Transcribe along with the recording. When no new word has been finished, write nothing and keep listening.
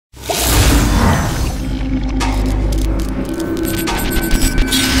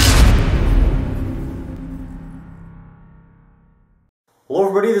Hello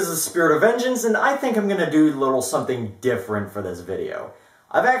everybody, this is Spirit of Vengeance, and I think I'm going to do a little something different for this video.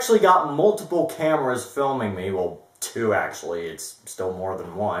 I've actually got multiple cameras filming me, well, two actually, it's still more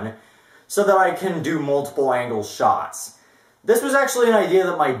than one, so that I can do multiple angle shots. This was actually an idea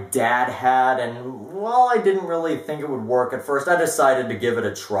that my dad had, and while I didn't really think it would work at first, I decided to give it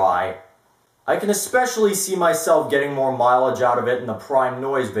a try. I can especially see myself getting more mileage out of it in the prime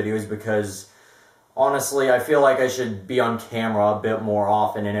noise videos because honestly, I feel like I should be on camera a bit more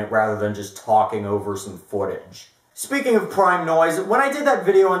often in it rather than just talking over some footage. Speaking of prime noise, when I did that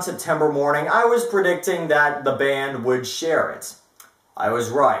video on September morning, I was predicting that the band would share it. I was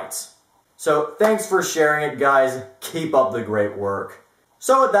right. So thanks for sharing it, guys. Keep up the great work.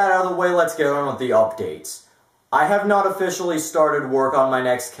 So with that out of the way, let's get on with the updates. I have not officially started work on my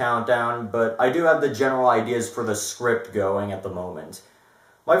next countdown, but I do have the general ideas for the script going at the moment.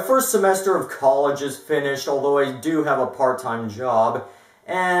 My first semester of college is finished, although I do have a part-time job,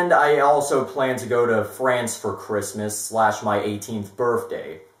 and I also plan to go to France for Christmas / my 18th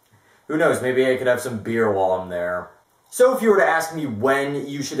birthday. Who knows, maybe I could have some beer while I'm there. So if you were to ask me when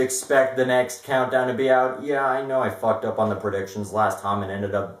you should expect the next countdown to be out, yeah, I know I fucked up on the predictions last time and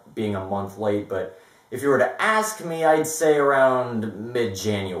ended up being a month late, but if you were to ask me, I'd say around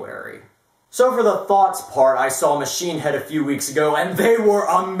mid-January. So for the thoughts part, I saw Machine Head a few weeks ago, and they were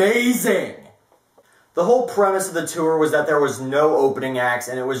amazing! The whole premise of the tour was that there was no opening acts,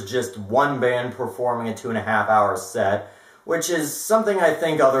 and it was just one band performing a 2.5-hour set, which is something I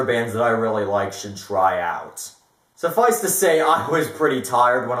think other bands that I really like should try out. Suffice to say, I was pretty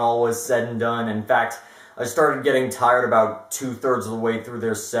tired when all was said and done. In fact, I started getting tired about 2/3 of the way through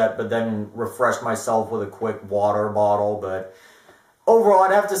their set, but then refreshed myself with a quick water bottle, but overall,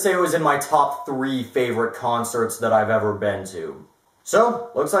 I'd have to say it was in my top 3 favorite concerts that I've ever been to.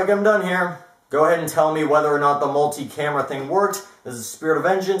 So, looks like I'm done here. Go ahead and tell me whether or not the multi-camera thing worked. This is Spirit of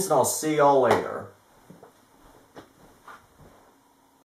Vengeance, and I'll see y'all later.